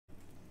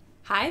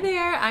Hi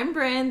there, I'm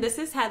Bryn. This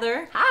is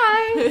Heather.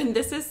 Hi. And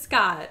this is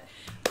Scott.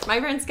 My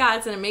friend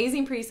Scott's an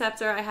amazing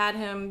preceptor. I had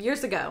him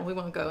years ago. We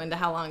won't go into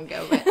how long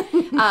ago,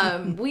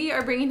 but we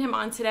are bringing him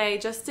on today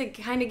just to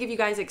kind of give you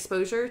guys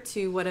exposure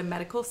to what a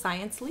medical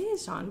science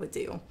liaison would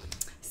do.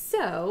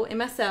 So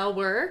MSL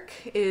work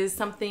is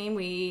something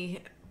we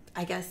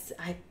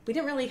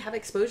didn't really have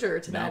exposure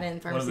to that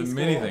in pharmacy school. One of the school.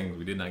 many things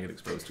we did not get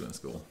exposed to in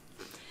school.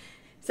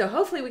 So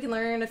hopefully we can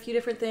learn a few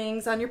different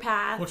things on your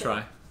path. We'll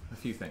try a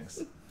few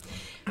things.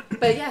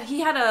 But yeah, he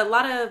had a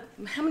lot of,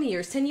 how many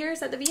years? 10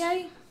 years at the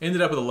VA?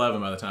 Ended up with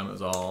 11 by the time it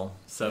was all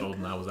settled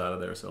and I was out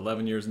of there. So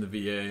 11 years in the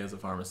VA as a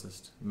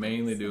pharmacist,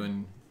 mainly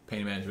doing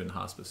pain management and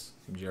hospice,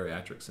 some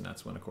geriatrics, and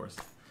that's when, of course,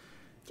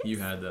 you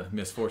had the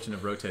misfortune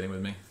of rotating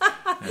with me.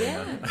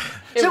 And,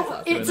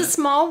 So it's a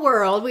small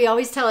world. We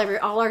always tell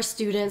all our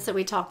students that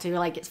we talk to,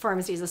 like, it's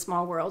pharmacy is a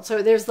small world.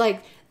 So there's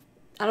like,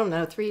 I don't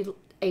know, 3,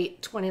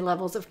 8, 20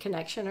 levels of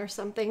connection or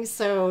something.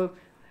 So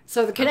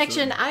the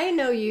connection, Absolutely. I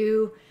know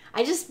you,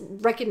 I just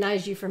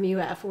recognized you from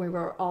UF when we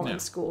were all in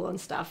school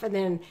and stuff. And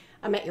then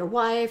I met your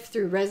wife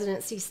through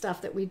residency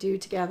stuff that we do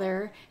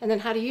together. And then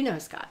how do you know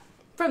Scott?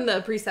 From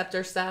the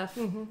preceptor stuff.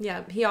 Mm-hmm.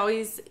 Yeah, he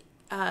always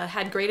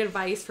had great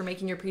advice for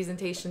making your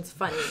presentations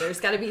funny. There's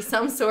got to be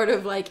some sort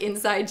of like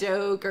inside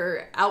joke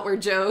or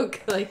outward joke.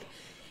 Like,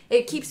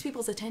 it keeps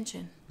people's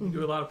attention. We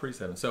do a lot of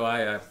precepting. So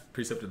I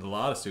precepted a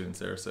lot of students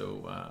there.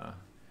 So I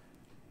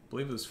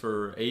believe it was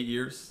for 8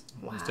 years.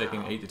 Wow. I was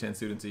taking 8 to 10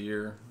 students a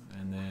year,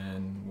 and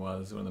then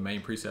was one of the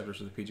main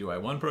preceptors of the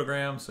PGY1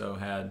 program. So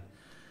had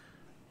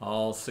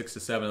all 6 to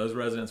 7 of those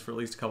residents for at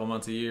least a couple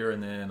months a year,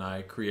 and then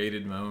I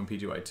created my own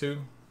PGY2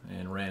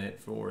 and ran it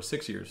for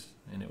 6 years.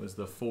 And it was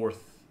the 4th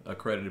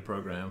accredited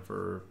program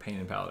for pain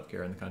and palliative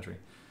care in the country,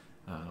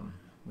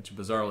 which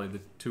bizarrely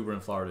the 2 were in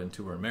Florida and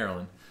 2 were in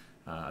Maryland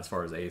as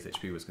far as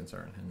ASHP was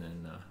concerned. And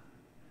then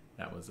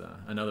that was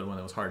another one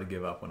that was hard to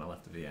give up when I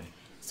left the VA.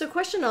 So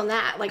question on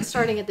that, like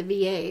starting at the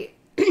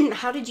VA,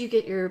 how did you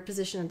get your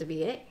position at the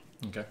VA?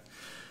 Okay.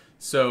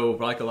 So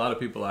like a lot of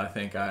people, I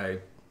think I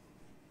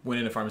went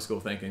into pharmacy school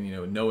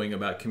thinking, knowing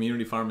about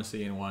community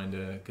pharmacy and wanting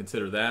to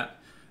consider that.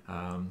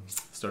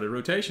 Started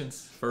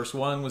rotations. First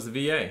one was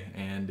the VA,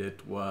 and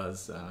it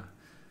was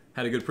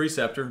had a good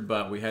preceptor,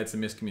 but we had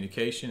some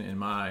miscommunication in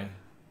my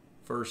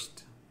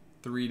first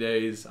 3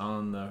 days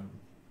in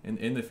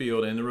the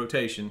field in the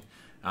rotation.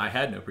 I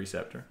had no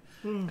preceptor,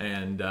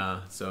 and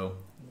so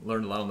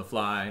learned a lot on the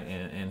fly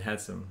and had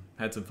some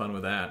fun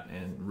with that,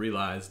 and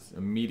realized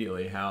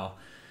immediately how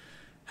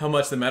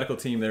much the medical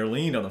team there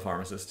leaned on the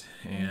pharmacist,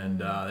 and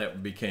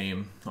that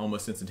became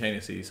almost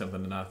instantaneously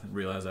something that I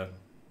realized I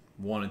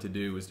wanted to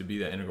do, was to be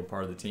that integral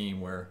part of the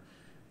team where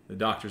the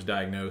doctors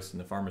diagnose and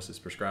the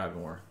pharmacist prescribe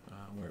more,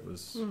 where it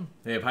was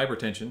they have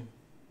hypertension.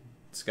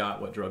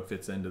 Scott, what drug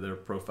fits into their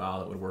profile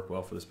that would work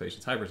well for this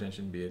patient's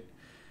hypertension, be it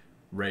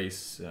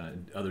race,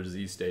 other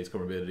disease states,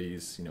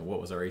 comorbidities, what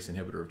was our ACE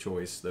inhibitor of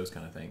choice, those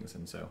kind of things.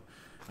 And so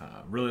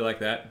really like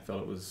that,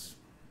 felt it was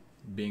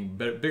being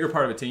a bigger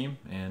part of a team,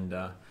 and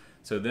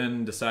so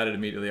then decided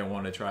immediately I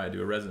wanted to try to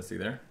do a residency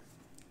there.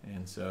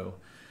 And so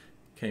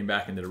came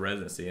back into the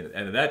residency, and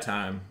at that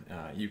time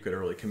you could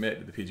early commit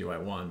to the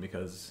PGY1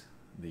 because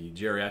the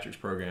geriatrics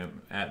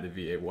program at the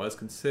VA was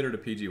considered a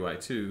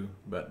PGY2,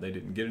 but they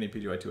didn't get any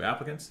PGY2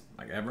 applicants,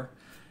 like ever.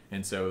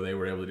 And so they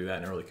were able to do that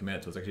and early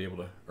commit. So I was actually able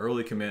to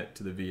early commit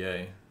to the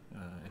VA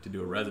to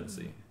do a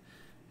residency.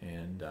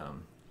 And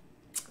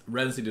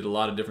residency did a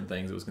lot of different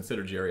things. It was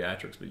considered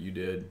geriatrics, but you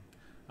did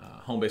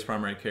home-based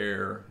primary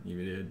care,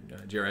 you did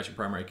geriatric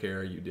primary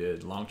care, you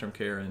did long-term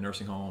care in a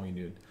nursing home, you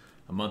did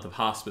a month of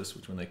hospice,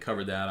 which when they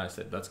covered that, I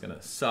said, that's going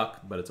to suck,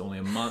 but it's only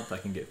a month. I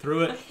can get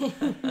through it.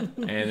 And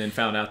then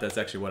found out that's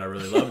actually what I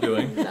really love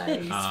doing.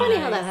 Nice. It's funny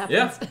how that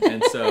happens. Yeah.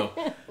 And so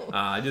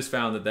I just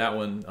found that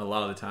one, a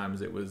lot of the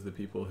times, it was the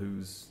people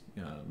whose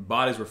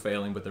bodies were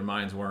failing, but their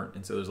minds weren't.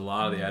 And so there's a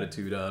lot of the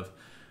attitude of,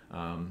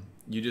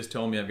 you just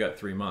told me I've got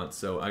 3 months,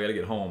 so I got to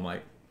get home.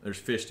 Like, there's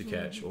fish to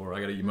catch, or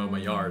I got to mow my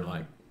yard.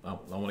 Like, I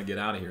want to get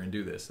out of here and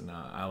do this. And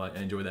I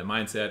enjoy that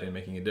mindset and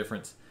making a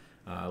difference.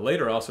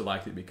 Later, I also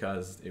liked it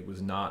because it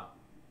was not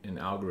an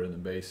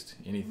algorithm-based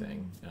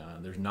anything.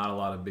 There's not a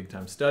lot of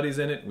big-time studies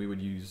in it. We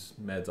would use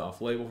meds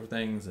off-label for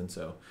things, and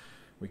so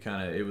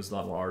it was a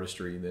lot more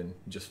artistry than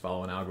just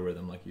follow an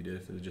algorithm like you did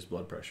if it was just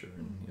blood pressure,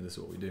 and this is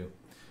what we do.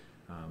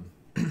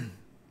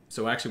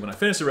 So actually, when I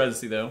finished the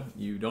residency, though,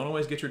 you don't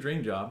always get your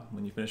dream job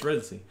when you finish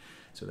residency.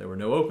 So there were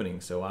no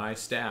openings, so I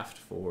staffed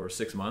for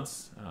 6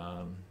 months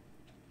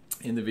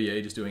in the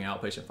VA just doing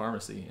outpatient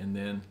pharmacy, and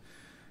then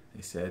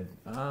they said,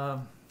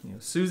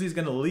 Susie's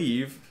going to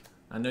leave.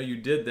 I know you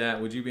did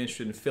that. Would you be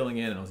interested in filling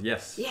in? And I was,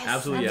 yes,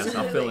 absolutely, yes,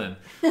 I'll fill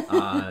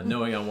in,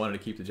 knowing I wanted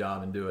to keep the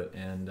job and do it.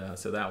 And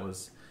so that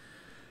was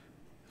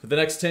for the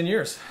next 10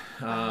 years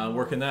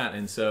working that.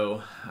 And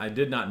so I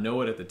did not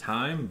know it at the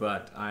time,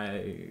 but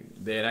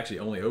they had actually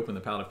only opened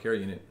the palliative care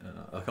unit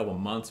a couple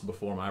months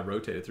before I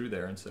rotated through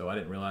there. And so I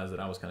didn't realize that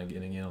I was kind of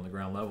getting in on the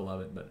ground level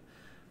of it. But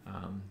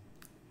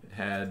it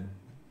had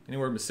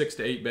anywhere from a 6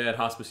 to 8 bed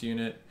hospice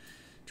unit,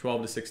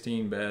 12 to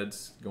 16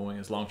 beds going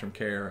as long-term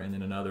care, and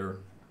then another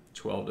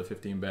 12 to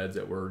 15 beds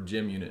that were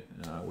gym unit,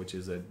 which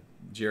is a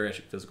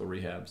geriatric physical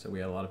rehab. So we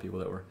had a lot of people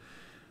that were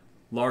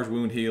large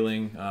wound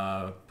healing,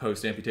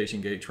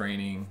 post-amputation gait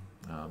training,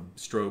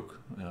 stroke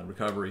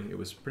recovery. It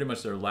was pretty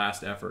much their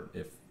last effort.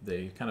 If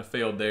they kind of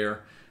failed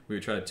there, we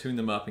would try to tune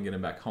them up and get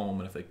them back home.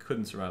 And if they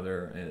couldn't survive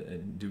there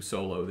and do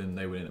solo, then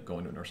they would end up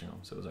going to a nursing home.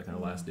 So it was that kind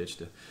of last ditch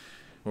to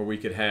where we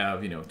could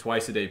have,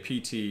 twice a day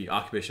PT,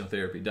 occupational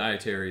therapy,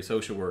 dietary,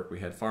 social work.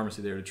 We had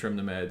pharmacy there to trim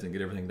the meds and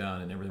get everything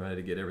done, and everybody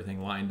to get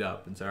everything lined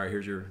up and say, all right,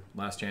 here's your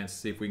last chance to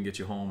see if we can get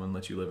you home and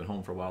let you live at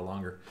home for a while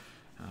longer.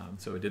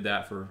 So we did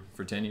that for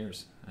 10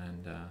 years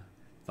and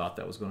thought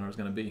that was where I was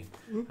going to be.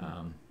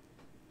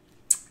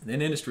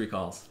 Then industry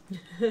calls.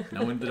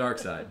 I went to the dark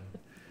side.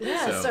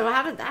 Yeah, so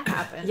how did that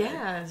happen?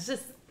 Yeah, it's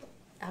just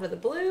out of the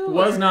blue.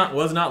 Was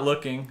not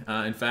looking.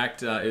 In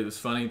fact, it was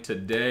funny.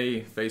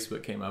 Today,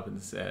 Facebook came up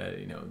and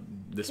said,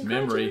 this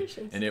memory,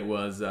 and it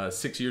was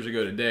 6 years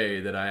ago today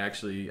that I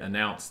actually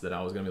announced that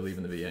I was going to be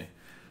leaving the VA.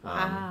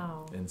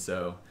 Wow. And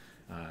so,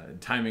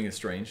 timing is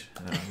strange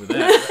with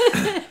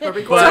that. We're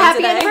recording So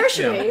happy today.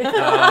 anniversary.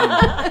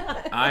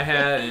 I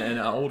had an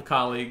old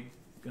colleague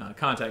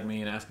contact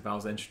me and ask if I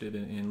was interested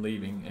in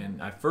leaving.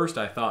 And at first,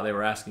 I thought they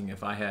were asking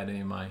if I had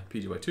any of my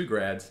PGY2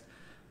 grads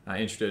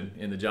interested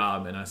in the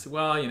job, and I said,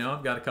 well,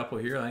 I've got a couple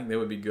here. I think they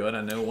would be good.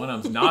 I know one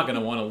of them's not going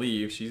to want to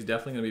leave. She's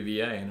definitely going to be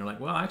VA. And they're like,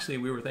 well, actually,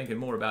 we were thinking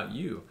more about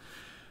you.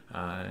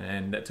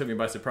 And that took me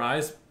by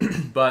surprise,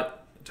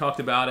 but talked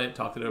it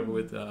over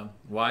with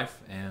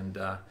wife, and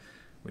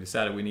we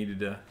decided we needed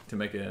to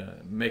make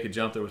a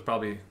jump. That was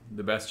probably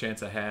the best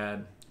chance I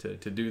had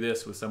to do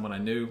this with someone I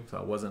knew, so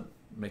I wasn't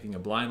making a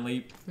blind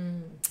leap.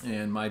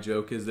 And my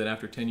joke is that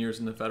after 10 years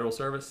in the federal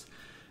service,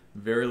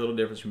 very little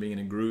difference from being in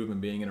a groove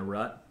and being in a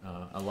rut.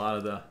 A lot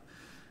of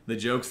the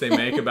jokes they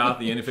make about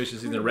the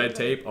inefficiencies in the red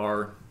tape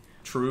are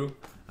true.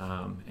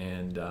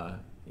 It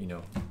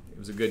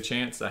was a good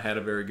chance. I had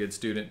a very good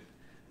student,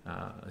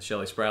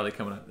 Shelly Spradley,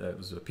 coming up. That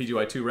was a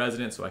PGY2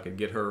 resident, so I could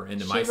get her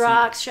into my seat. She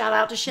rocks. Shout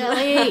out to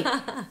Shelly.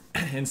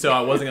 And so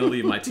I wasn't going to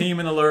leave my team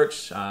in the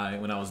lurch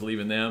when I was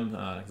leaving them,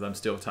 because I'm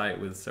still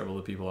tight with several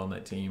of the people on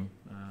that team,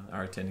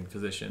 our attending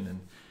physician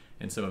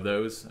and some of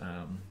those.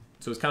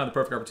 So it was kind of the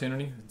perfect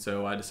opportunity.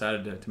 So I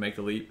decided to make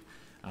the leap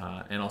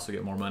and also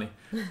get more money.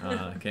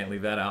 I can't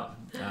leave that out.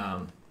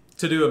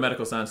 To do a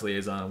medical science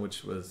liaison,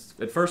 which was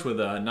at first with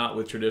not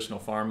with traditional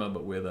pharma,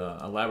 but with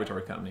a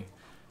laboratory company.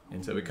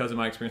 And so because of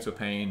my experience with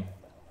pain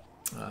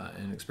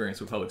and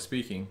experience with public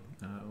speaking,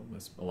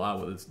 was a lot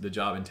of what the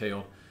job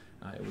entailed.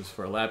 It was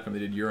for a lab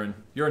company that did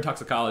urine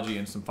toxicology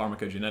and some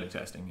pharmacogenetic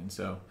testing. And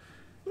so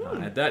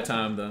at that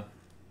time, the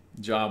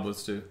job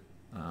was to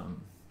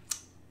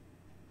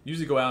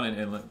usually go out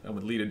and I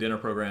would lead a dinner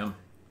program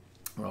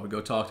where I would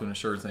go talk to an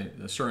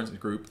assurance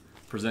group,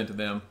 present to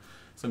them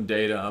some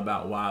data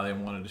about why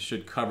they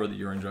should cover the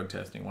urine drug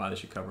testing, why they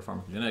should cover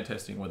pharmacogenetic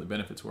testing, what the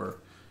benefits were,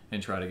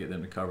 and try to get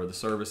them to cover the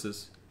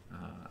services.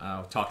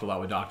 I talked a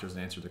lot with doctors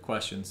and answered the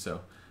questions,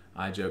 so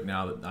I joke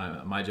now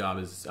that my job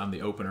is I'm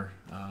the opener.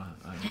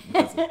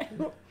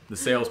 The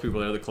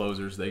salespeople, they're the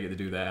closers. They get to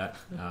do that.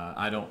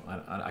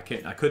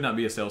 I could not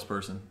be a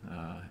salesperson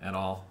at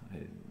all.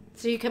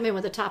 So you come in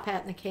with a top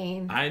hat and a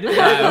cane. I do.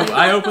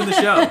 I open the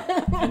show,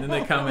 and then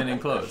they come in and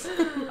close.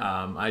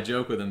 I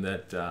joke with them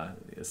that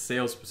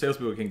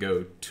salespeople can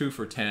go 2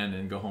 for 10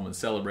 and go home and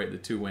celebrate the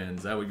 2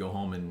 wins. I would go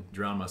home and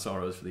drown my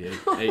sorrows for the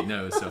 8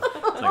 no's. So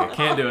it's like I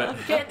can't do it.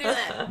 Can't do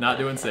that. Not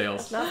doing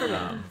sales. Not for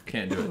me.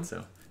 Can't do it.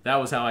 So that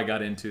was how I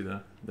got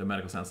into the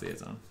medical science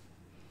liaison.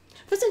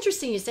 It's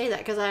interesting you say that,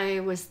 because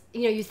I was,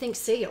 you think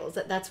sales,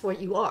 that's what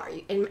you are.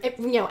 And,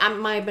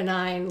 my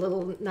benign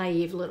little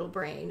naive little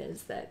brain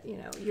is that,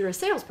 you're a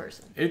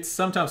salesperson. It's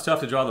sometimes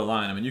tough to draw the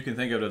line. I mean, you can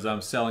think of it as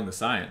I'm selling the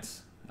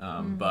science,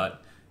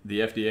 but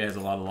the FDA has a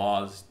lot of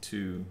laws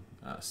to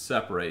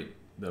separate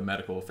the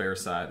medical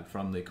affairs side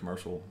from the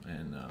commercial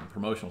and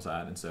promotional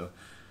side. And so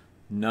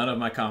none of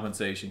my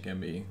compensation can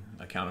be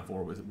accounted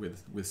for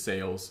with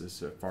sales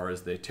as far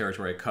as the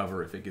territory I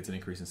cover. If it gets an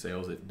increase in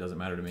sales, it doesn't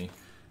matter to me.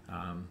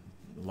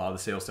 A lot of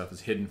the sales stuff is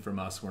hidden from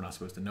us. We're not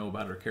supposed to know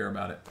about it or care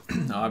about it.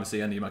 Now,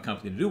 obviously, I need my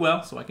company to do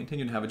well, so I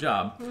continue to have a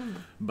job.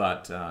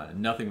 But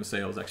nothing with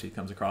sales actually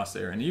comes across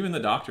there. And even the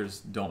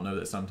doctors don't know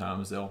that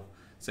sometimes. They'll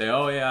say,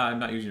 oh, yeah, I'm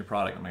not using your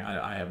product. I'm like,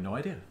 I have no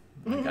idea.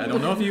 Like, I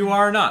don't know if you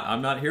are or not.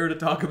 I'm not here to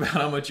talk about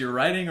how much you're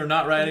writing or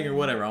not writing or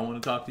whatever. I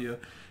want to talk to you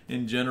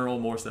in general,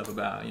 more stuff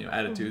about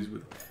attitudes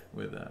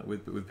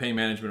with pain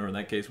management, or in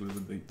that case,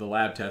 with the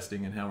lab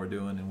testing and how we're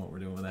doing and what we're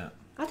doing with that.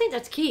 I think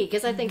that's key,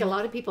 because I think a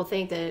lot of people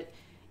think that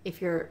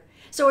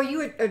so are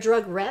you a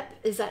drug rep?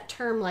 Is that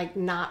term like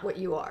not what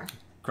you are?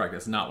 Correct.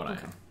 That's not what I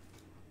am.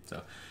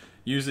 So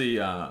usually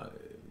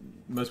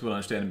most people don't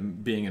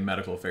understand being in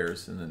medical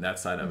affairs and then that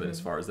side of it as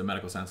far as the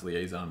medical science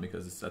liaison,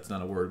 because that's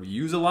not a word we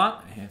use a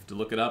lot. I have to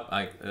look it up.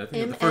 I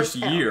think the first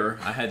year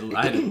I had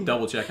to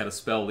double check how to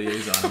spell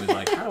liaison. I was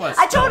like, how do I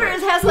spell I told her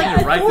it has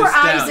like 4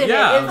 eyes in it.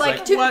 Yeah,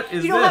 It's what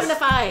is you don't this? have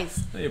enough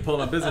eyes. Then you pull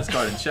my business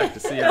card and check to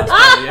see how to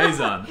spell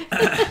liaison.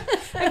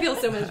 I feel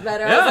so much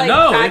better. Yeah, I was like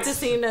no,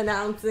 practicing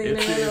announcing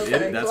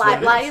it. That's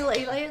what it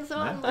is.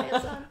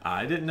 Liaison.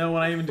 I didn't know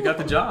when I even got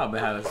the job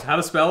how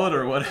to spell it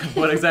or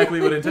what exactly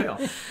it would entail.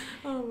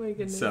 Oh my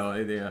goodness. So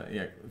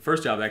yeah,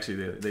 first job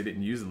actually they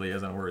didn't use the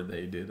liaison word.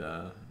 They did.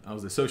 I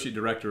was the associate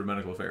director of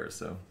medical affairs.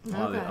 So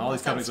all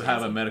these companies will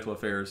have a medical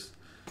affairs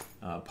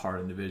part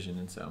and division,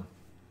 and so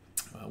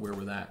where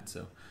we're that.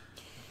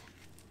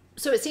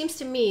 So it seems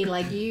to me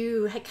like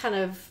you had kind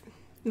of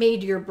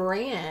made your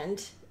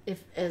brand,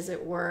 if as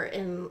it were,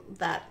 in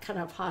that kind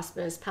of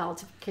hospice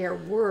palliative care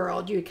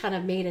world. You had kind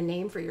of made a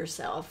name for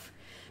yourself.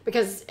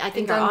 Because I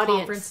think our audience,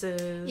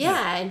 conferences.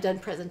 Yeah, and done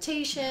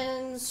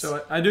presentations.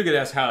 So I do get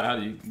asked how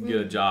do you get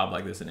a job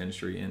like this in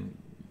industry, and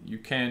you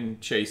can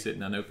chase it.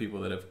 And I know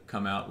people that have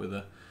come out with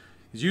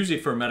because usually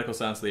for a medical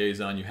science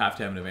liaison, you have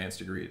to have an advanced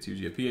degree. It's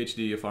usually a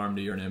PhD, a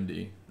PharmD, or an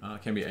MD.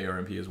 It can be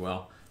ARMP as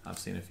well. I've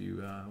seen a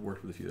few,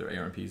 worked with a few that are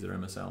ARMPs that are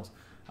MSLs.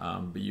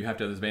 But you have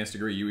to have this advanced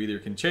degree. You either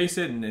can chase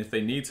it, and if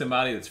they need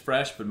somebody that's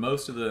fresh, but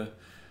most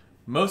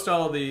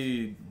all of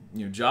the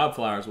job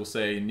flyers will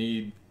say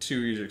need 2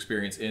 years of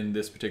experience in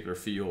this particular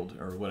field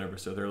or whatever.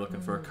 So they're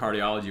looking for a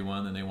cardiology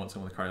one, and they want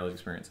someone with cardiology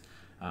experience.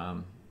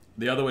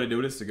 The other way to do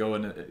it is to go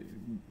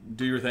and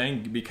do your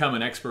thing, become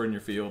an expert in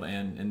your field,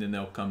 and then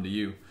they'll come to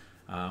you,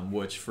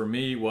 which for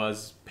me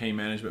was pain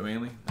management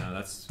mainly.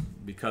 That's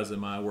because of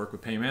my work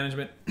with pain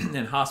management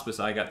and hospice.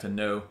 I got to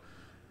know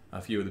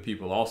a few of the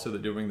people also that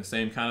are doing the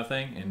same kind of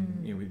thing,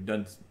 and we've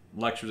done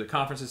lectures at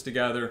conferences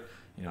together.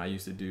 I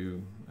used to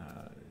do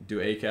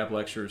ACAP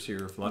lectures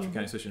here for Lafayette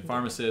County Association of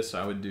Pharmacists.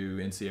 So I would do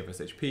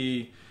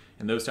NCFSHP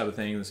and those type of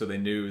things. And so they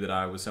knew that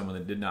I was someone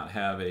that did not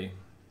have a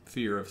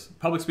fear of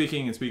public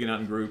speaking and speaking out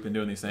in group and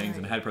doing these things,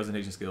 and had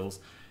presentation skills,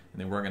 and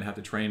they weren't going to have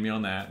to train me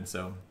on that. And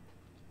so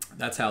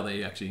that's how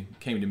they actually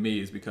came to me,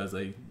 is because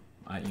I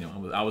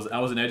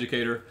was an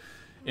educator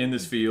in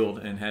this field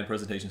and had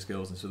presentation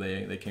skills, and so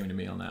they came to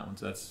me on that one.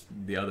 So that's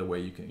the other way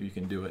you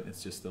can do it.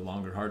 It's just the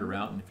longer, harder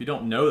route. And if you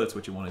don't know that's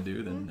what you want to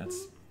do, then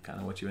that's kind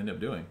of what you end up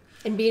doing.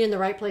 And being in the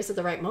right place at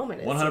the right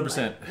moment.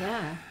 100%.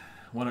 Yeah.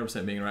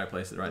 100% being in the right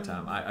place at the right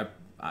time.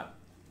 I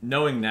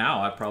knowing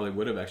now, I probably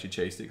would have actually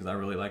chased it because I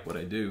really like what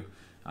I do.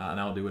 And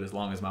I'll do it as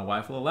long as my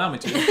wife will allow me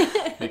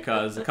to,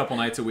 because a couple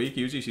nights a week,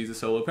 usually she's a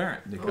solo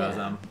parent because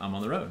I'm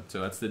on the road.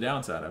 So that's the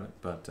downside of it.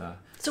 But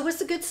so what's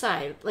the good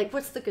side? Like,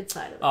 what's the good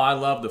side of it? Oh, I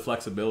love the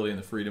flexibility and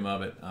the freedom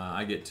of it.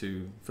 I get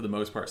to, for the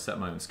most part, set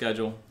my own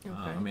schedule. Okay.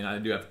 I mean, I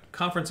do have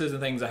conferences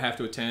and things I have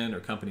to attend, or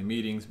company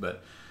meetings,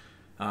 but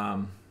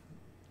kind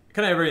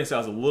of everything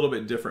has a little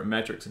bit different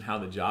metrics in how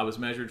the job is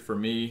measured. For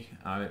me,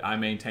 I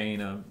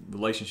maintain a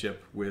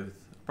relationship with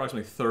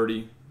approximately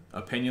 30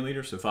 opinion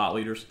leaders, so thought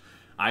leaders.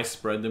 I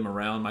spread them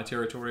around my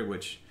territory,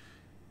 which,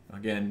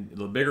 again,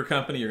 the bigger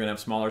company, you're going to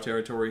have smaller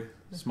territory.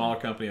 Smaller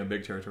company, a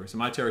big territory. So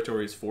my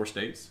territory is 4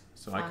 states.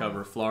 So I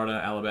cover Florida,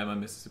 Alabama,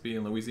 Mississippi,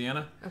 and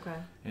Louisiana. Okay.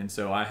 And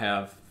so I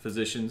have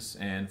physicians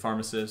and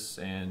pharmacists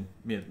and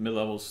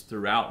mid-levels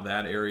throughout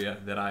that area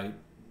that I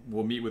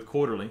will meet with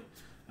quarterly.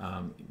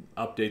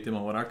 Update them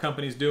on what our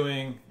company's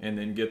doing, and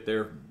then get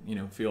their,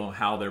 feel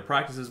how their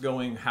practice is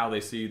going, how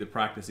they see the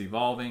practice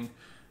evolving,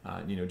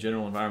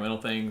 general environmental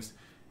things.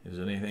 Is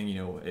there anything,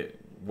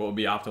 what would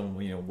be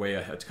optimal, way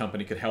a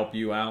company could help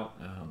you out,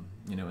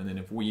 and then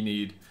if we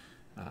need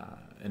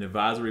an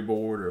advisory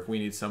board, or if we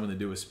need someone to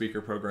do a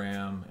speaker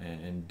program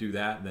and do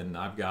that, then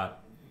I've got,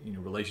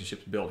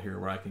 relationships built here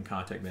where I can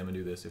contact them and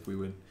do this. If we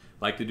would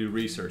like to do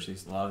research,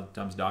 a lot of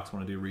times docs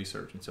want to do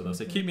research, and so they'll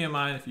say, keep me in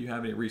mind if you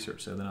have any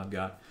research. So then I've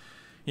got,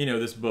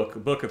 this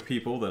book of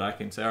people that I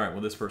can say, all right,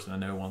 well, this person I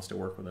know wants to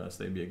work with us.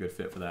 They'd be a good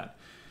fit for that.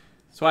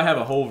 So I have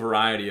a whole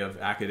variety of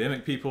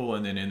academic people,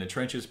 and then in the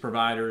trenches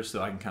providers,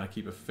 so I can kind of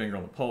keep a finger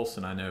on the pulse,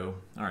 and I know,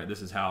 all right,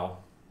 this is how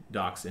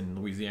docs in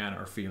Louisiana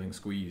are feeling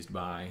squeezed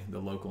by the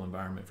local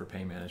environment for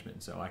pain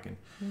management. So I can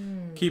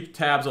keep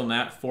tabs on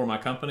that for my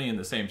company. And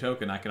the same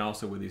token, I can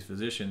also, with these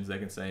physicians, they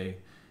can say,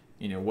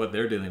 what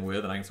they're dealing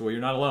with, and I can say, well,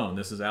 you're not alone.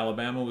 This is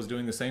Alabama was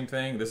doing the same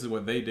thing. This is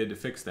what they did to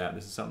fix that.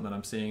 This is something that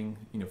I'm seeing,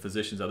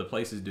 physicians other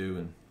places do,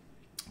 and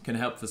can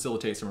help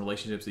facilitate some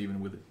relationships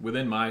even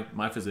within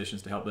my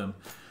physicians to help them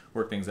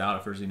work things out.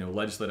 If there's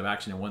legislative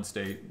action in one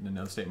state, and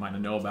another state might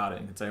not know about it,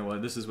 and can say, well,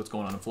 this is what's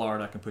going on in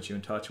Florida. I can put you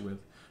in touch with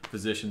a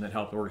physician that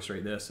helped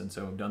orchestrate this. And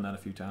so I've done that a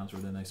few times,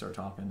 where then they start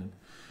talking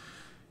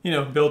and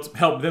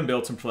help them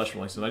build some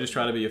professional relationships. I just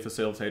try to be a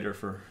facilitator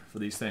for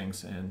these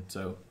things, and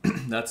so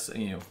that's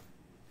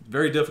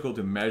very difficult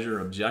to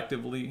measure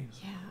objectively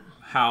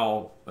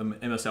how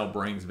MSL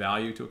brings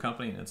value to a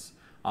company, and it's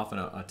often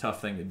a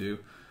tough thing to do.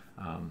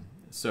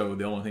 So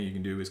the only thing you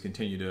can do is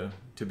continue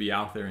to be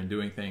out there and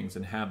doing things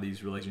and have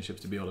these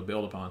relationships to be able to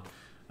build upon,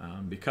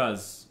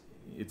 because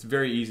it's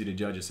very easy to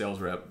judge a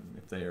sales rep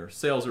if their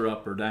sales are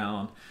up or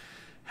down,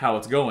 how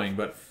it's going.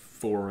 But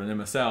for an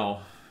MSL,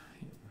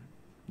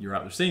 you're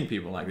out there seeing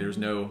people. Like there's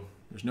no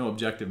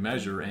objective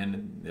measure,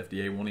 and the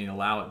FDA won't even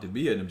allow it to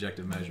be an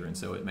objective measure, and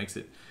so it makes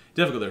it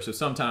difficult there. So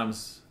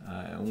sometimes,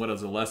 what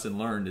is a lesson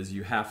learned is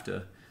you have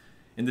to,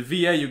 in the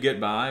VA you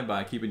get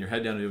by keeping your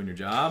head down and doing your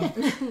job.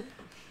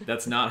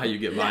 that's not how you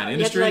get by in You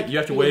industry. have to, You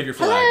have to wave your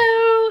flag.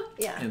 Hello.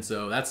 Yeah. And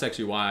so that's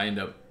actually why I end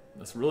up.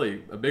 That's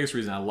really a biggest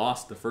reason I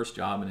lost the first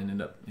job and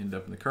ended up in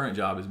the current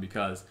job is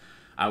because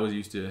I was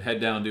used to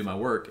head down, do my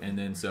work, and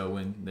then so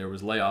when there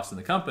was layoffs in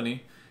the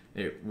company,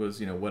 it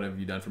was what have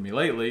you done for me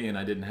lately? And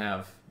I didn't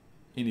have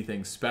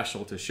anything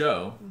special to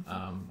show.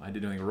 I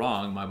did nothing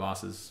wrong. My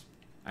bosses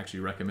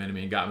actually recommended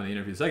me and got me the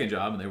interview for the second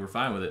job, and they were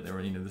fine with it. They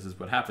were, this is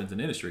what happens in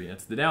industry.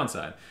 That's the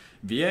downside.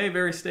 VA,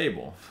 very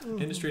stable.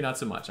 Industry, not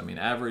so much. I mean,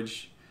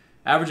 average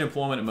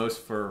employment at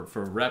most for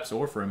reps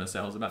or for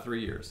MSL is about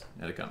 3 years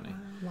at a company.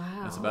 Wow.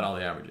 That's about all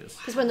the average is.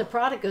 Because when the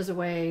product goes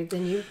away,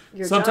 then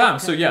your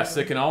sometimes. job So yes,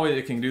 it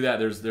can do that.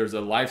 There's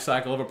a life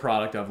cycle of a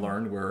product I've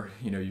learned where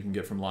you can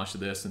get from launch to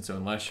this, and so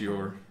unless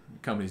your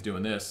company's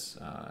doing this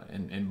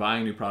and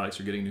buying new products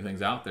or getting new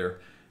things out there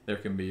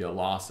can be a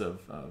loss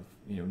of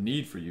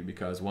need for you,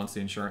 because once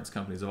the insurance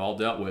companies have all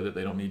dealt with it,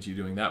 they don't need you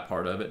doing that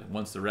part of it.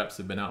 Once the reps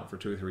have been out for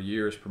 2 or 3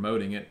 years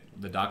promoting it,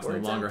 the docs no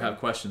longer have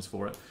questions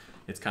for it.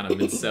 It's kind of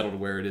been settled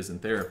where it is in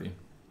therapy.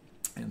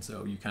 And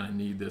so you kind of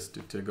need this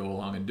to go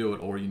along and do it,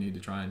 or you need to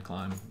try and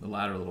climb the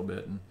ladder a little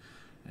bit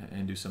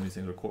and do some of these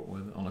things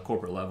on a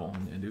corporate level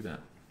and do that.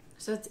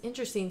 So it's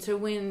interesting. So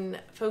when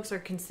folks are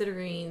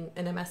considering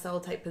an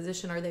MSL type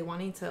position, are they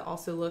wanting to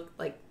also look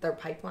like their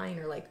pipeline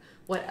or like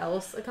what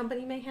else a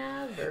company may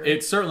have? Or?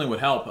 It certainly would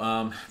help.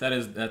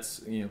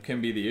 That's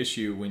can be the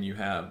issue when you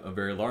have a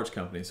very large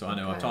company. So I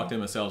know I've talked to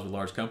MSLs with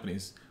large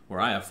companies where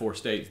I have 4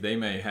 states. They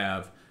may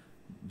have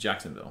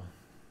Jacksonville.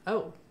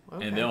 Oh,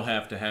 okay. And they'll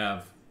have to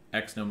have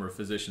X number of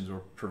physicians or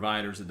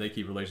providers that they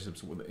keep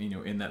relationships with,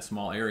 in that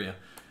small area,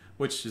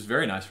 which is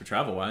very nice for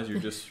travel-wise. You're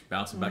just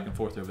bouncing back and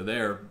forth over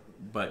there,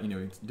 but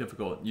it's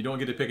difficult. You don't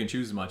get to pick and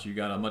choose as much. You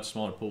got a much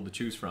smaller pool to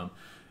choose from,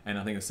 and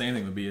I think the same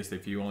thing would be is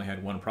if you only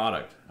had one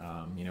product.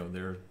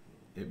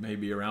 It may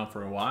be around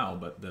for a while,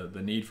 but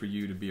the need for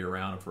you to be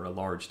around for a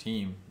large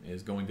team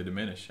is going to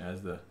diminish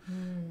as the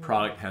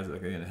product has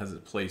a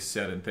place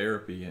set in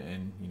therapy,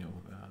 and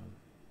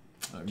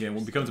again,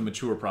 when it becomes a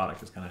mature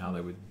product, is kind of how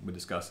they would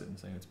discuss it and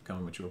say it's become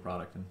a mature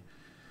product, and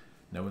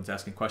no one's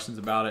asking questions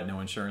about it, no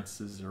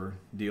insurances are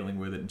dealing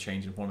with it and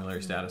changing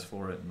formulary status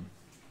for it.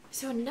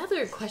 So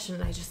another question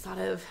that I just thought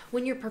of,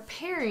 when you're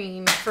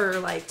preparing for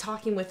like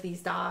talking with these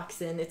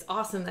docs, and it's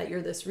awesome that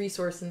you're this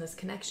resource and this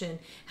connection,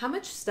 how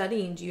much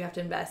studying do you have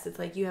to invest? It's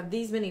like you have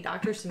these many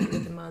doctors to meet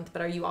with a month,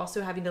 but are you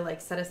also having to like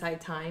set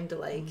aside time to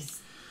like...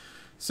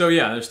 So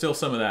yeah, there's still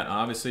some of that.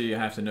 Obviously, you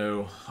have to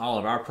know all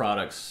of our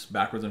products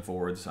backwards and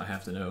forwards. I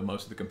have to know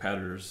most of the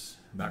competitors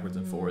backwards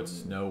and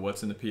forwards, know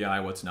what's in the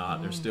PI, what's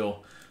not. There's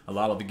still a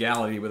lot of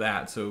legality with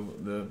that. So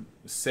the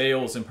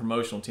sales and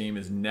promotional team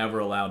is never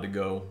allowed to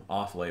go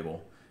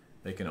off-label.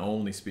 They can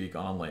only speak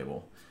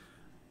on-label.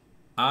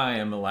 I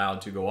am allowed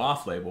to go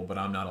off-label, but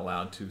I'm not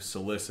allowed to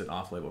solicit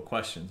off-label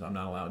questions. I'm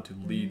not allowed to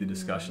lead the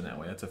discussion that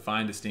way. That's a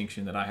fine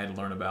distinction that I had to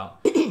learn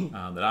about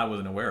that I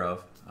wasn't aware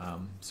of.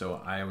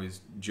 So I always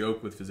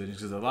joke with physicians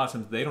because a lot of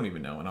times they don't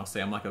even know, and I'll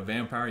say I'm like a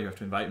vampire. You have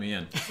to invite me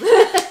in,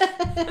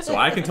 so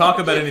I can talk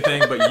about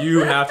anything, but you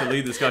have to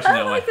lead the discussion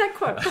that way. I like that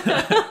quote.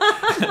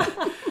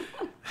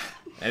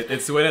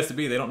 It's the way it has to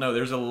be. They don't know.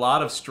 There's a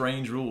lot of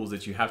strange rules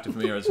that you have to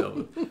familiarize yourself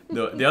with.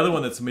 The other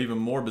one that's even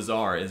more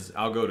bizarre is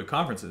I'll go to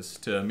conferences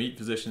to meet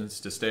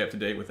physicians to stay up to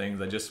date with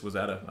things. I just was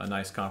at a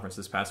nice conference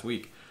this past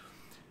week.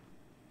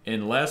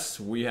 Unless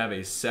we have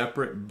a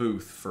separate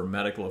booth for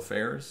medical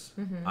affairs,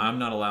 I'm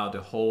not allowed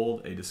to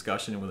hold a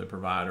discussion with a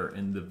provider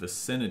in the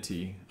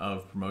vicinity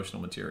of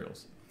promotional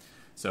materials.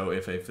 So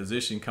if a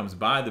physician comes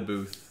by the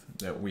booth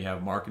that we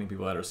have marketing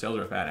people at or sales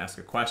rep at, ask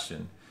a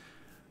question,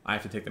 I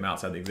have to take them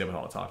outside the exhibit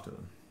hall to talk to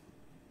them.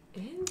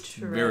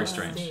 Interesting. Very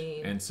strange.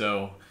 And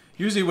so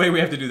usually the way we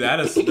have to do that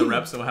is the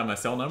reps will have my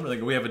cell number. They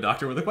go, we have a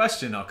doctor with a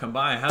question. I'll come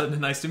by.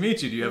 Nice to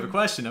meet you. Do you have a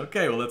question?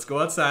 Okay, well, let's go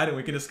outside and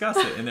we can discuss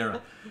it. And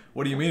they're,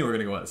 what do you mean we're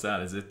going to go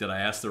outside? Did I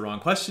ask the wrong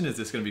question? Is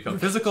this going to become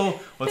physical?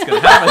 What's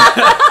going to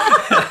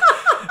happen?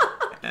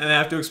 And I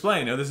have to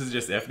explain, no, this is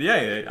just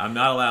FDA. I'm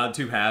not allowed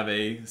to have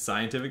a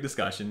scientific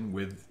discussion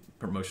with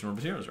promotional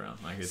materials around.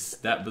 Like, it's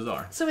that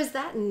bizarre. So is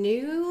that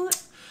new?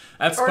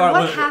 That's or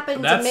what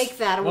happened to make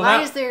that?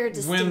 Why is there a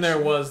distinction? When there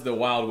was the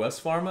Wild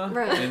West Pharma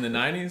in the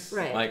 90s,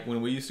 right. Like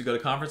when we used to go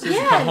to conferences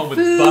and come home with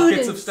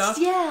buckets of stuff.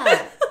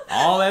 Yeah.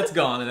 All that's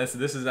gone, and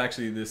this is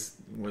actually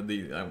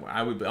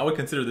I would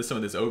consider this some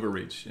of this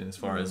overreach as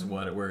far as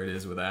where it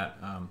is with that.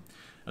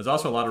 There's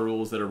also a lot of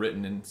rules that are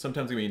written, and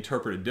sometimes they can be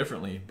interpreted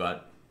differently.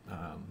 But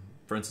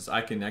for instance,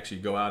 I can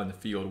actually go out in the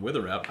field with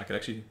a rep. I could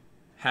actually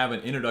have an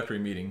introductory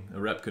meeting. A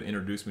rep could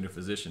introduce me to a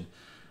physician.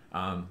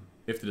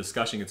 If the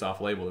discussion gets off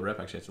label, the rep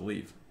actually has to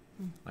leave.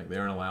 Like they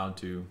aren't allowed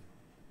to,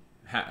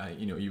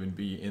 even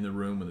be in the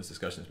room when this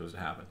discussion is supposed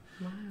to happen.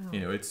 Wow.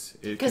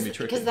 It can be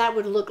tricky. Because that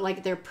would look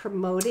like they're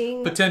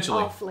promoting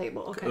potentially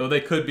off-label. Okay. Well, they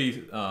could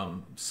be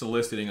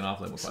soliciting an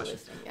off-label question.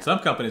 Yeah. Some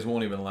companies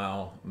won't even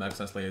allow medical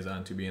science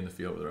liaison to be in the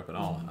field with a rep at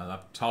all.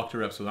 I've talked to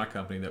reps with our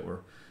company that were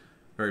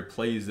very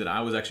pleased that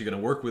I was actually going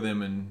to work with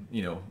them and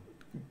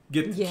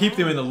keep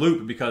them in the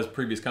loop, because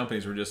previous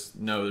companies were just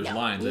there's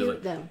lines.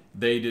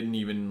 They didn't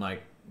even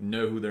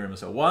know who their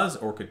MSL was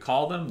or could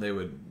call them, they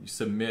would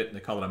submit, they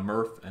call it a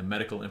MERF, a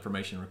medical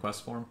information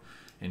request form.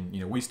 And,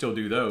 you know, we still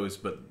do those,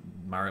 but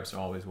my reps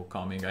always will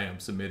call me and go, hey, I'm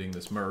submitting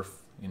this MERF.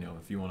 You know,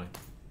 if you want to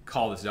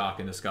call this doc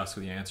and discuss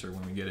the answer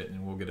when we get it,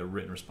 and we'll get a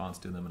written response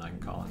to them, and I can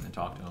call in and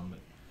talk to them.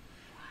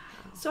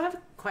 But, So I have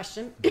a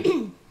question.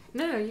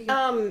 No, you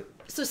can.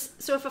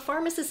 So if a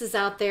pharmacist is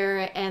out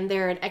there and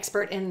they're an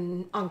expert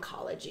in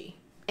oncology,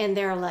 and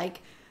they're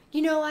like,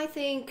 you know, I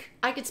think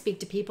I could speak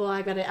to people.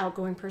 I got an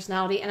outgoing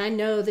personality, and I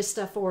know this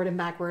stuff forward and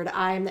backward.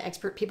 I am the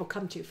expert people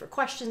come to for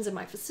questions in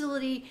my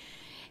facility,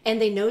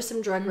 and they know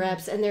some drug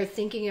reps, and they're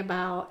thinking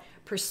about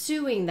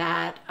pursuing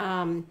that.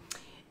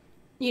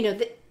 You know,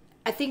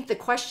 I think the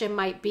question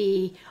might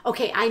be,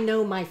 okay, I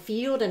know my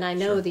field, and I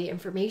know the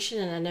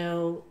information, and I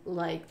know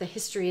like the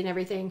history and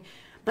everything,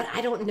 but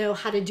I don't know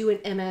how to do an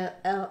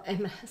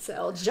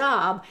MSL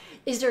job.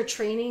 Is there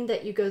training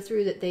that you go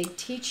through that they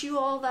teach you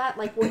all that?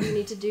 Like what you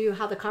need to do,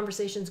 how the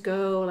conversations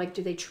go? Like,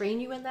 do they train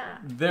you in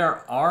that?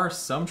 there are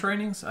some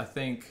trainings. I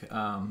think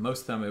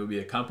most of the time it would be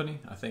a company.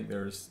 I think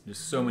there's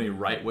just so many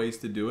right ways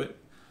to do it.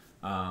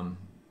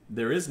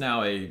 There is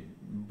now a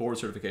board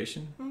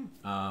certification.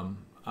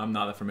 I'm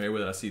not that familiar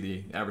with it. I see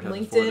the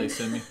advertisements for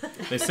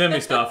it. They send me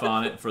stuff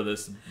on it for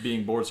this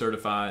being board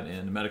certified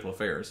in medical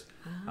affairs.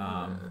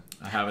 I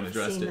haven't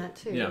addressed seen it. that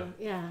too.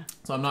 Yeah.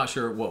 So I'm not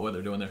sure what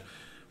they're doing there.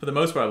 For the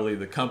most part, I believe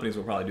the companies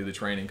will probably do the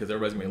training because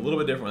everybody's going to be a little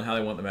bit different on how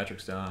they want the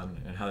metrics done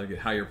and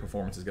how your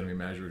performance is going to be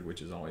measured,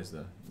 which is always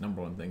the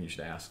number one thing you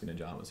should ask in a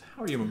job is,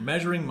 how are you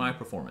measuring my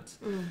performance?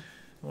 I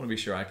want to be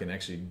sure I can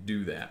actually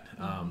do that.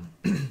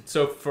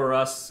 So for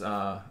us,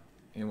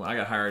 you know, I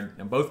got hired,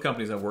 and both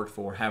companies I've worked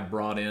for have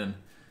brought in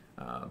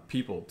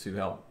people to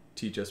help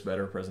teach us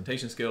better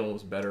presentation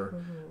skills,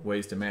 better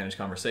ways to manage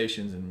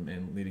conversations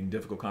and leading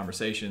difficult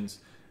conversations,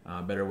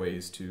 better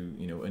ways to,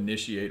 you know,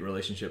 initiate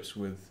relationships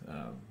with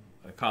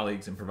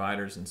colleagues and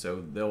providers. And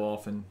so they'll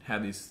often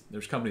have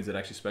there's companies that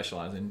actually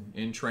specialize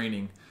in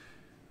training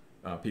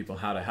people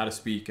how to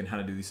speak and how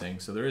to do these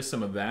things. So there is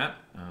some of that.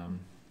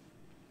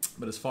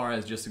 But as far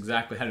as just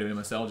exactly how to do an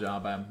MSL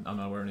job, I'm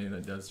not aware of anything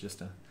that does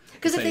just a...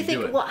 Because if they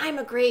think, well, I'm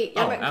a great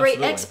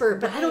expert,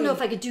 but I don't know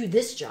if I could do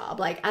this job.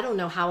 Like, I don't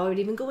know how I would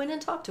even go in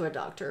and talk to a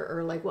doctor,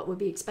 or like what would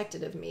be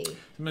expected of me.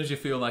 Sometimes you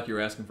feel like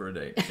you're asking for a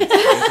date.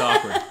 It's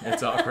awkward.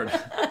 It's awkward.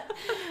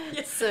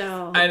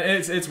 So, and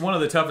it's one of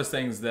the toughest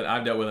things that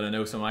I've dealt with, and I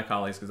know some of my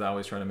colleagues because I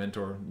always try to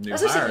mentor new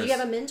hires. Do you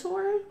have a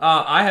mentor?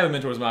 I have a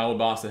mentor as my old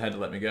boss that had to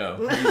let me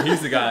go.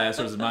 He's the guy that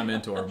serves as my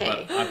mentor,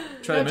 but I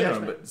try to mentor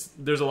him. But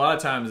there's a lot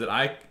of times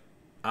that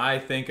I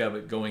think of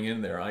it going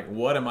in there, like,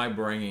 what am I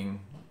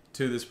bringing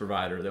to this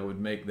provider that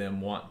would make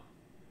them want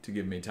to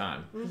give me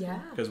time? Yeah.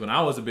 Because when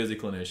I was a busy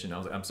clinician, I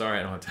was like, I'm sorry,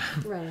 I don't have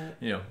time. Right.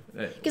 You know.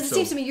 Because it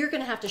seems to me you're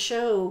going to have to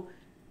show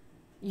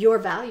your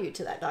value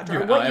to that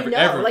doctor, or what every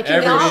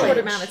short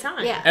amount of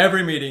time. Yeah.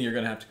 Every meeting you're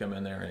going to have to come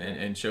in there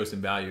and show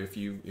some value. If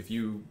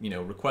you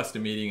request a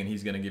meeting and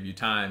he's going to give you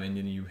time and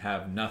then you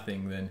have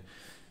nothing, then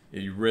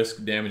you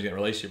risk damaging that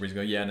relationship where he's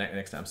going, yeah,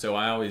 next time. So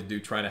I always do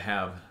try to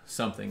have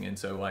something. And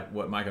so like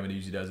what my company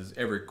usually does is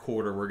every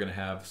quarter we're going to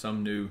have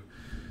some new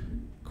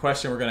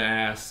question we're going to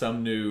ask,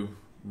 some new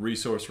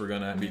resource we're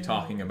going to be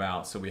talking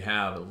about. So we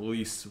have at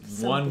least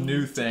one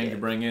new thing to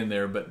bring in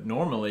there. But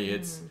normally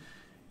it's,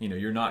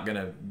 you're not going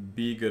to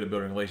be good at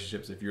building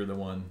relationships if you're the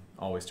one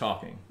always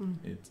talking.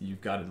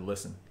 You've got to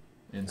listen.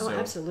 And so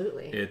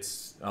absolutely.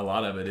 It's a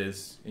lot of it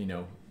is,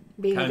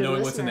 Being kind of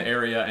knowing listener. what's in the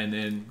area and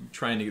then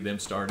trying to get them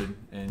started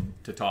and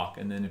to talk.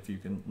 And then if you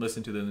can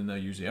listen to them, then they'll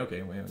usually,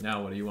 okay, well,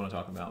 now what do you want to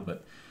talk about?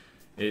 But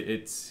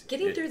it's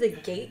getting through the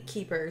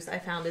gatekeepers, I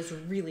found, is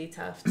really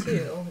tough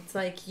too. It's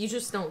like you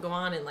just don't go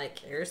on and like,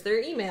 here's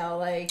their email,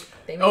 like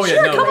they make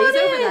sure come on over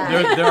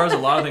that. There is a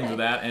lot of things with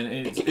that, and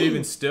it's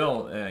even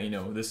still,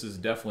 this is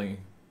definitely,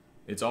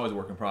 it's always a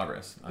work in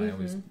progress. I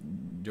always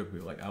joke with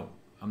people like,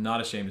 I'm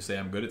not ashamed to say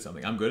I'm good at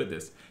something. I'm good at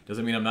this.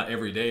 Doesn't mean I'm not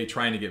every day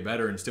trying to get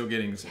better and still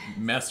getting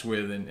messed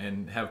with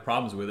and have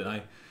problems with it.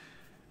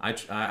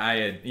 I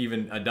had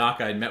even a doc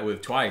I'd met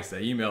with twice.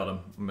 I emailed him.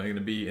 I'm going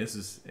to be, this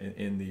is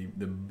in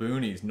the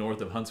boonies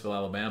north of Huntsville,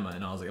 Alabama.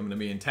 And I was like, I'm going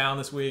to be in town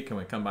this week. Can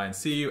we come by and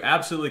see you?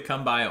 Absolutely,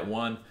 come by at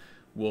 1.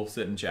 We'll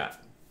sit and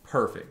chat.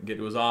 Perfect. Get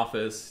to his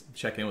office,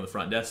 check in with the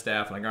front desk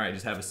staff. I'm like, all right,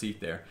 just have a seat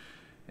there.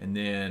 And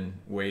then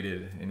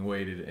waited and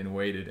waited and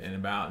waited. And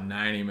about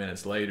 90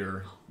 minutes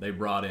later, they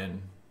brought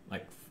in,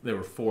 like, there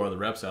were 4 other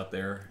reps out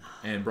there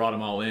and brought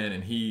them all in.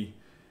 And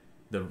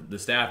the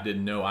staff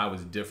didn't know I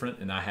was different,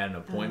 and I had an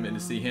appointment to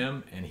see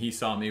him, and he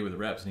saw me with the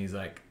reps, and he's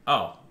like,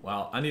 oh,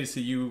 well, I need to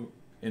see you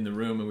in the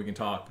room, and we can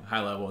talk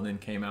high level, and then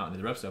came out and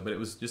did the rep stuff. But it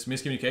was just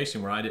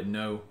miscommunication where I didn't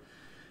know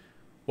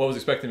what was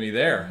expecting me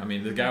there. I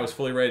mean, the guy was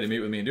fully ready to meet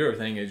with me and do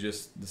everything. It's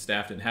just the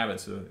staff didn't have it.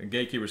 So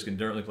gatekeepers can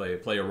certainly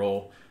play a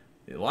role.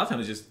 A lot of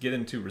times just get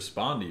them to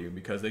respond to you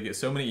because they get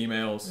so many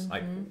emails.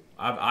 Like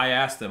I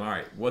asked them, all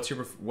right, what's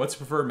your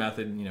preferred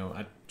method?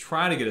 I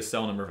try to get a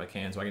cell number if I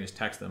can, so I can just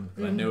text them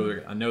because I know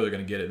they're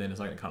going to get it. Then it's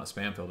not going to kind of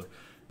spam filter.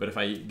 But if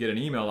I get an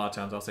email, a lot of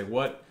times I'll say,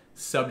 what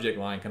subject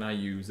line can I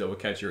use that will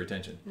catch your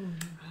attention?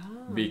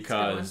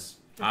 Because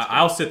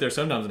I'll sit there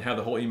sometimes and have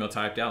the whole email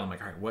typed out. I'm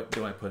like, all right, what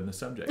do I put in the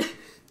subject?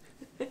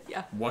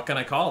 Yeah. What can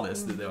I call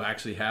this? That they'll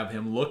actually have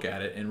him look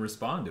at it and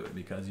respond to it,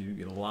 because you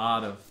get a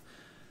lot of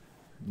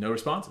no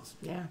responses.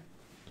 Yeah.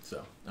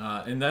 So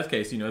in that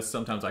case,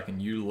 sometimes I can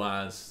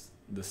utilize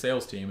the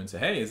sales team and say,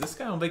 hey, is this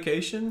guy on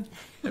vacation?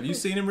 Have you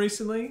seen him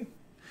recently?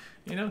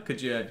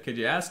 Could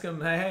you ask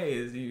him,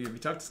 hey, have you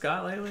talked to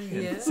Scott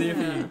lately? And see if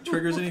he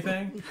triggers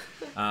anything.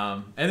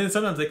 And then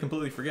sometimes they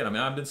completely forget. I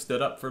mean, I've been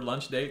stood up for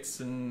lunch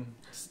dates and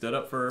stood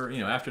up for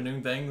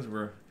afternoon things.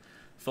 We're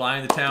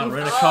flying to town,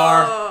 rent a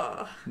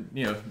car,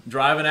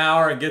 drive an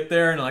hour and get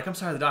there, and they're like, I'm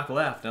sorry, the doc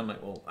left. And I'm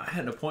like, well, I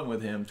had an appointment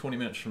with him 20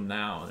 minutes from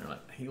now, and they're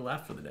like, he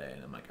left for the day.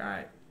 And I'm like, all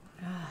right.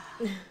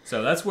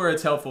 So that's where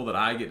it's helpful that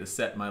I get to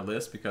set my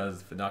list,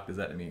 because if the doc does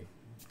that to me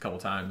a couple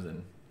times,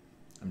 then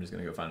I'm just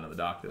going to go find another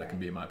doc that can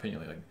be in my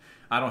opinion. Like,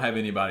 I don't have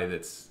anybody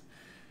that's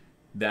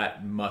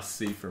that must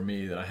see for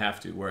me that I have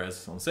to.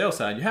 Whereas on the sales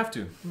side, you have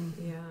to.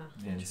 Yeah.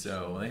 And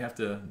so they have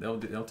to.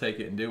 They'll take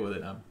it and deal with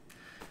it.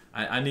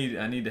 I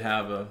need to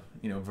have a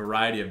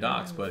variety of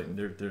docs, but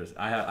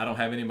I don't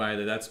have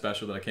anybody that's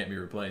special that I can't be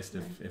replaced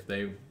if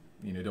they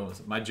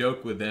don't. My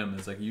joke with them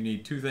is like, you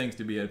need two things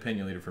to be an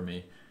opinion leader for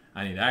me.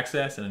 I need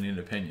access and I need an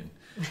opinion.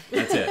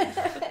 That's it.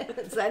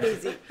 It's that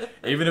easy.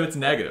 Even if it's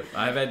negative.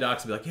 I've had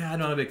docs be like, yeah, I'm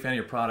not a big fan of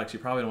your products. You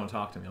probably don't want to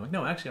talk to me. I'm like,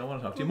 no, actually, I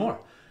want to talk to you more.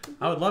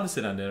 I would love to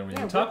sit down dinner with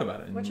you and talk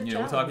about it. And what's your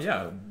we'll talk,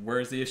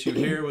 where's the issue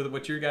here with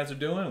what you guys are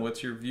doing?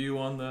 What's your view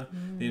on the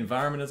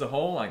environment as a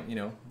whole? Like,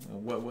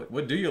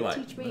 what do you like?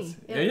 Teach me.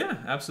 Yeah,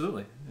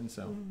 absolutely. And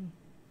so...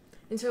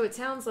 And so it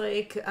sounds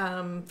like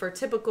for a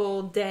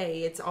typical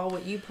day, it's all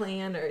what you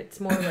plan, or it's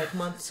more like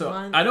month to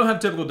month? I don't have a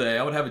typical day.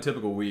 I would have a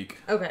typical week.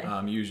 Okay.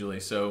 Usually.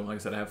 So like I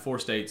said, I have 4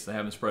 states that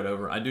haven't spread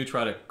over. I do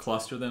try to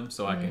cluster them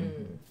so I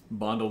can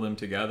bundle them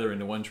together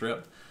into one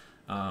trip.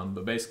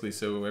 But basically,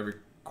 so every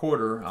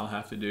quarter, I'll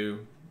have to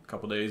do a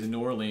couple days in New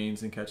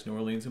Orleans and catch New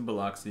Orleans and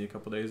Biloxi, a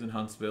couple days in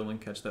Huntsville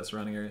and catch that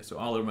surrounding area. So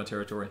all over my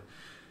territory.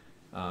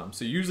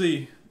 So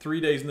usually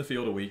 3 days in the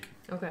field a week.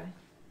 Okay.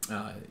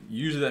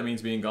 Usually that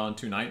means being gone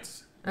 2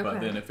 nights. Okay.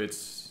 But then if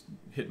it's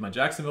hit my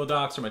Jacksonville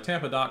docks or my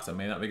Tampa docks, I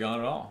may not be gone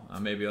at all. I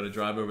may be able to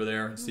drive over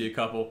there, see a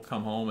couple,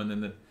 come home, and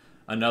then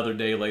another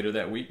day later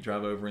that week,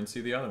 drive over and see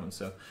the other one.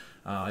 So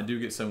I do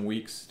get some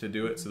weeks to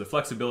do it. So the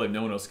flexibility,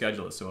 no one will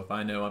schedule it. So if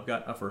I know I've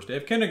got a first day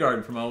of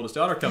kindergarten for my oldest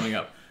daughter coming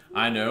up,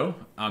 I know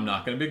I'm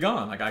not going to be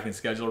gone. Like, I can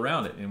schedule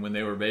around it. And when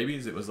they were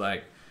babies, it was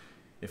like,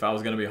 if I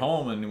was going to be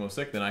home and was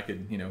sick, then I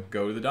could,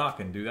 go to the dock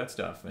and do that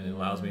stuff. And it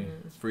allows me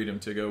freedom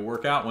to go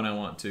work out when I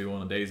want to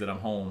on the days that I'm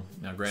home.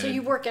 Now, granted, so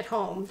you work at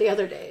home the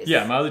other days?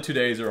 Yeah, my other 2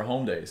 days are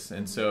home days.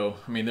 And so,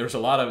 I mean, there's a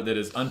lot of it that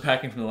is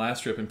unpacking from the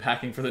last trip and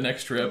packing for the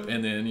next trip.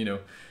 And then,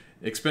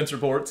 expense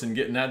reports and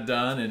getting that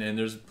done. And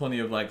there's plenty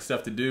of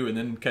stuff to do, and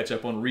then catch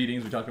up on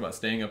readings. We talked about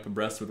staying up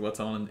abreast with what's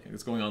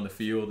going on in the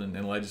field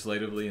and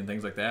legislatively and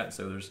things like that.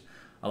 So there's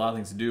a lot of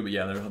things to do,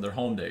 but they're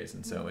home days.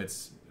 And so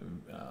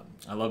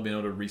I love being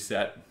able to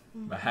reset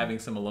by having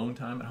some alone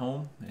time at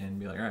home and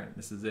be like, all right,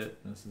 this is it.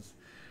 This is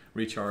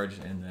recharge,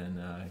 and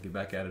then get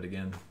back at it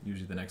again,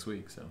 usually the next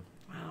week. So.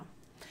 Wow.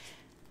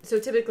 So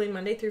typically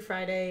Monday through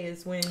Friday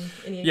is when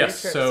any of your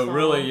trips so fall.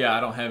 Really, I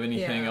don't have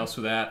anything else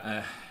with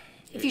that.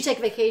 If you take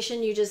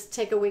vacation, you just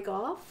take a week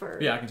off? Or?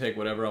 Yeah, I can take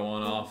whatever I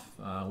want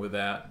off with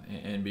that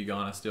and be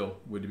gone. I still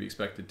would be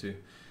expected to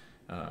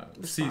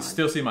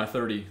still see my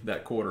 30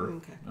 that quarter.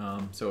 Okay.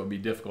 So it would be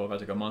difficult if I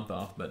took a month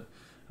off, but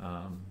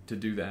to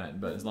do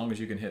that. But as long as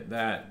you can hit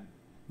that,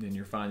 then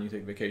you're fine. You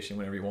take vacation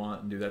whenever you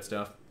want and do that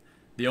stuff.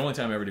 The only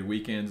time I ever do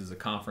weekends is a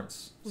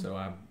conference. So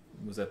I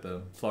was at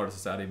the Florida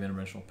Society of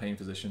Interventional Pain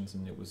Physicians,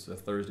 and it was a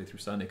Thursday through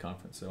Sunday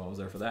conference. So I was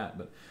there for that.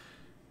 But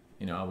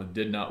I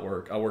did not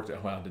work. I worked at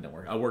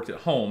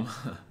home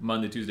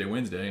Monday, Tuesday,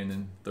 Wednesday, and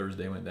then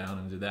Thursday went down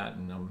and did that.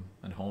 And I'm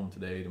at home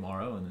today,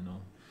 tomorrow, and then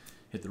I'll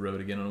hit the road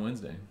again on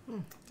Wednesday.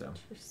 So.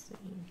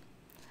 Interesting.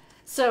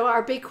 So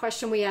our big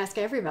question we ask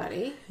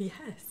everybody.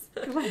 Yes.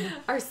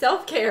 Our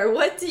self-care.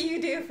 What do you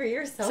do for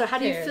your self-care? So how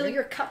do you fill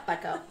your cup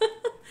back up?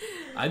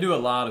 I do a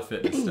lot of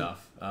fitness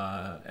stuff,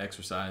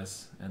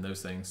 exercise and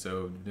those things.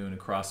 So doing a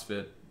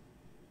CrossFit,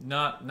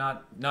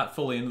 not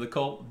fully into the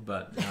cult,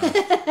 but do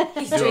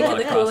a lot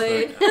of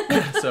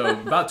CrossFit. So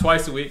about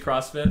twice a week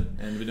CrossFit,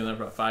 and been doing that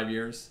for about 5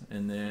 years.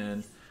 And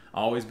then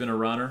always been a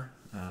runner,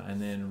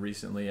 and then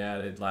recently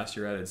last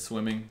year added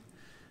swimming,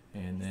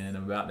 and then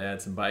I'm about to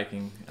add some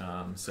biking.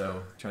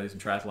 So try to do some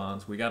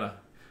triathlons. We got a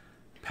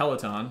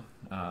Peloton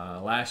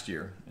last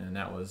year, and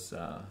that was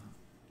a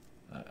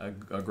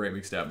great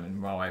big step. And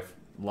my wife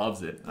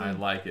loves it. I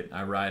like it.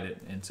 I ride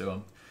it, and so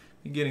I'm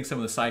getting some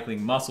of the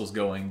cycling muscles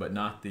going, but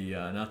not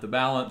the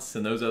balance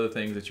and those other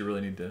things that you really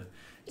need to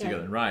go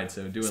and ride.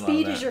 So doing a lot of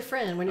that. Speed is your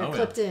friend when you're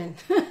clipped in.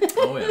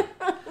 Oh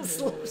yeah.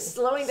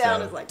 Slowing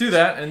down is like do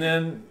that, and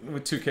then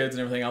with 2 kids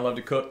and everything, I love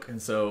to cook,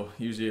 and so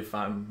usually if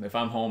I'm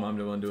home,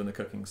 I'm doing the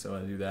cooking. So I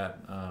do that.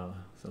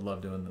 So I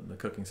love doing the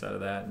cooking side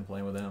of that and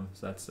playing with them.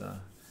 So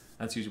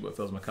that's usually what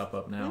fills my cup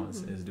up now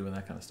is doing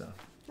that kind of stuff.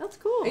 That's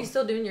cool. Are you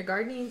still doing your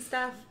gardening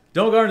stuff?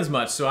 Don't garden as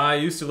much. So I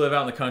used to live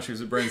out in the country,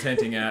 as Bryn's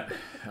hinting at.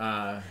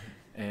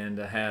 and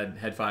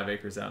had 5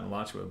 acres out in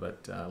Alachua.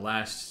 But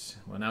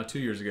now 2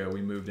 years ago,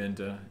 we moved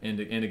into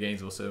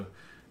Gainesville, so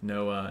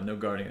no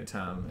gardening at the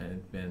time,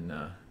 and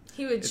been.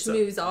 He would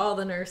schmooze all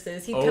the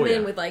nurses. He'd Oh, come in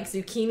yeah. with like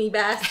zucchini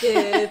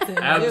baskets, and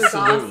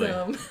Absolutely.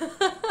 it was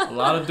awesome. A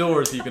lot of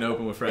doors you can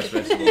open with fresh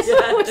vegetables.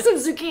 With some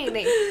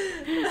zucchini.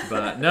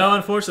 But no,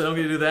 unfortunately, I don't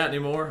get to do that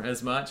anymore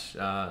as much.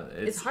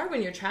 It's hard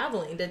when you're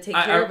traveling to take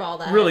I care of all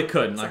that. really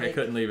couldn't. It's I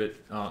couldn't leave it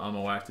on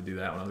my wife to do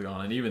that when I was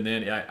gone. And even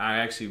then, I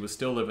actually was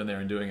still living there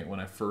and doing it when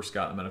I first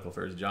got the medical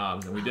affairs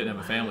jobs. And we didn't have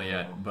a family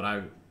yet.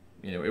 But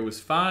it was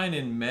fine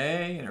in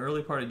May and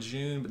early part of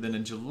June. But then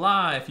in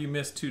July, if you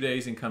miss 2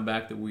 days and come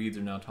back, the weeds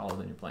are now taller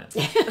than your plants.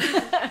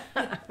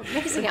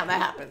 Amazing how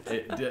that happens.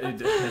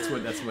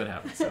 That's what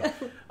happens. So,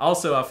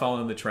 also, I've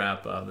fallen in the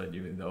trap that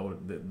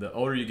the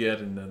older you get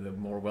and the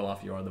more well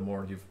off you are, the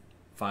more you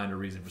find a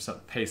reason for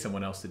pay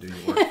someone else to do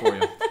your work for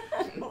you.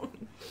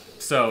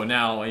 So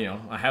now,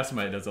 I have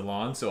somebody that does the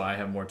lawn, so I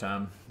have more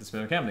time to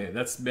spend with family.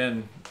 That's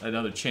been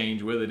another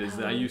change with it, is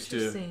that I used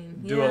to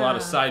do a lot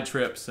of side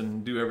trips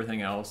and do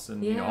everything else,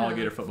 and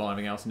alligator football and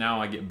everything else.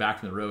 Now I get back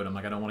from the road, I'm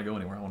like, I don't want to go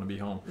anywhere. I want to be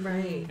home.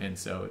 Right. And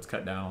so it's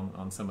cut down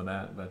on some of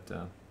that, but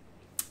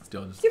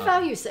still just... Your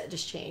value set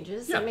just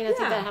changes. Yeah. I mean, I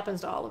think that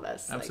happens to all of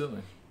us.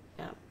 Absolutely.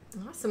 Yeah.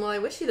 Awesome. Well, I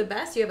wish you the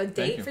best. You have a Thank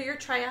date you. for your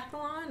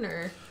triathlon,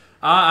 or?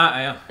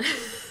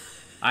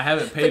 I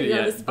haven't paid it you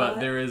on the yet, but spot.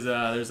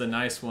 there's a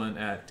nice one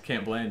at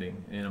Camp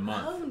Blanding in a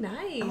month. Oh,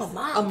 nice. Oh, a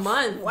month. A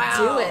month.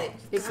 Wow. Do it.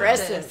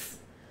 Aggressive.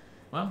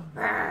 Well,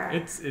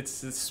 it's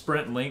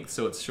sprint length,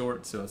 so it's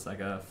short. So it's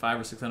like a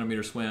 500 or 600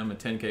 meter swim, a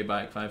 10K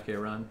bike,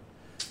 5K run.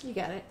 You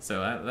got it.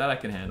 So that I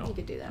can handle. You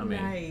could do that. I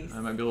mean, Nice. I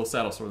might be a little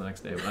saddle sore the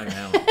next day, but I can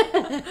handle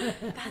it.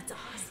 That's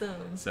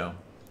awesome. So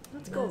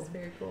That's cool. That's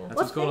very cool. that's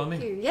what's going on with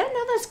Thank me. you. Yeah,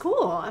 no, that's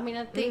cool. I mean,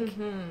 I think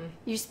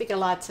you speak a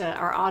lot to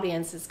our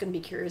audience. It's going to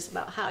be curious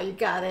about how you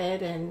got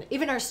it, and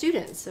even our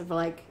students of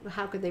like,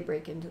 how could they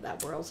break into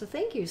that world? So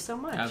thank you so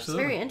much.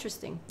 Absolutely. It's very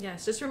interesting.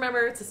 Yes, just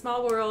remember, it's a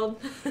small world.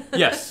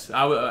 Yes,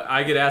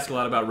 I get asked a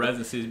lot about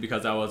residencies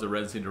because I was a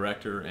residency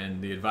director,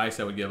 and the advice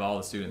I would give all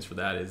the students for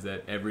that is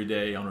that every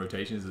day on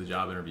rotations is a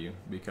job interview,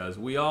 because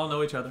we all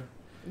know each other.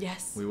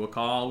 Yes. We will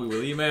call, we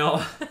will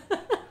email.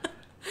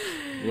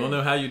 We'll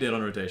know how you did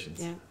on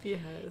rotations. Yeah. Yes.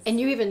 And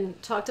you even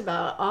talked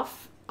about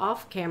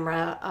off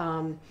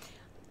camera,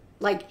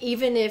 like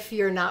even if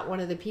you're not one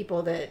of the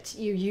people that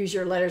you use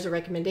your letters of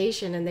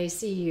recommendation and they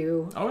see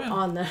you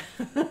on the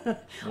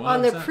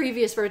on the 100%.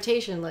 previous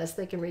rotation list,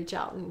 they can reach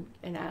out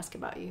and ask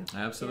about you.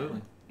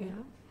 Absolutely. Yeah.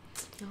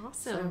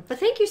 Awesome. So, but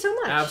thank you so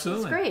much.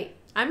 Absolutely. It's great.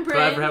 I'm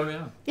Glad Bryn. for having me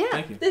on. Yeah.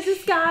 Thank you. This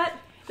is Scott.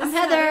 This I'm is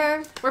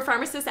Heather. We're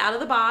Pharmacists Out of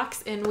the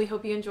Box, and we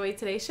hope you enjoyed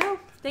today's show.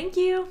 Thank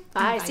you.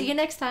 Bye. See you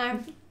next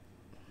time.